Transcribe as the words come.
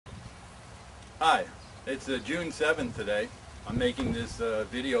Hi, it's June 7th today. I'm making this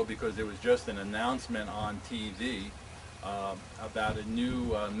video because there was just an announcement on TV about a new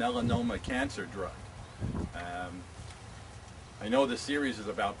melanoma cancer drug. I know the series is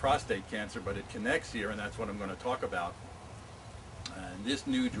about prostate cancer, but it connects here, and that's what I'm going to talk about. And this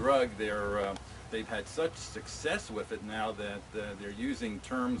new drug, they've had such success with it now that they're using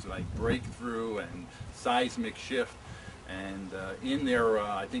terms like breakthrough and seismic shift. And in their,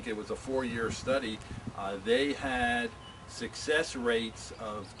 I think it was a 4-year study, they had success rates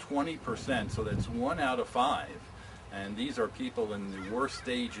of 20%, so that's 1 out of 5. And these are people in the worst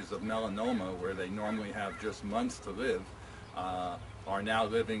stages of melanoma, where they normally have just months to live, are now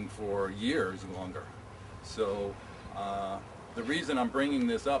living for years longer. So the reason I'm bringing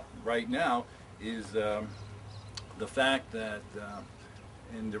this up right now is the fact that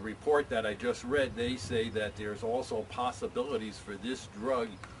in the report that I just read, they say that there's also possibilities for this drug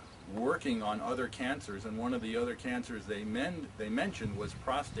working on other cancers, and one of the other cancers they mentioned was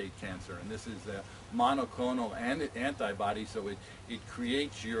prostate cancer, and this is a monoclonal antibody, so it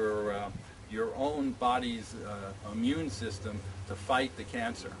creates your own body's immune system to fight the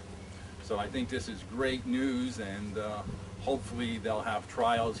cancer. So I think this is great news, and hopefully they'll have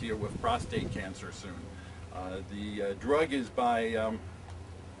trials here with prostate cancer soon. The drug is by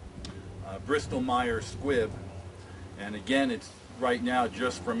Bristol Myers Squibb, and again, it's right now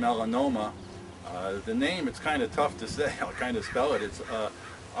just for melanoma. The name, it's kind of tough to say. I'll kind of spell it. It's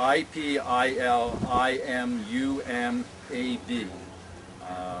Ipilimumab.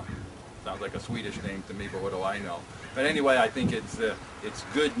 Sounds like a Swedish name to me, but what do I know? But anyway, I think it's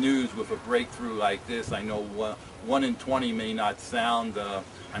good news with a breakthrough like this. I know 1 in 20 may not sound,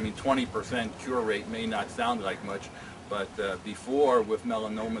 20% cure rate may not sound like much, but before, with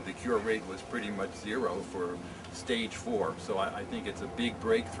melanoma, the cure rate was pretty much 0 for stage 4. So I think it's a big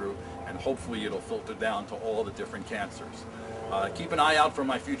breakthrough, and hopefully it'll filter down to all the different cancers. Keep an eye out for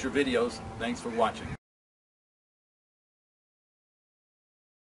my future videos. Thanks for watching.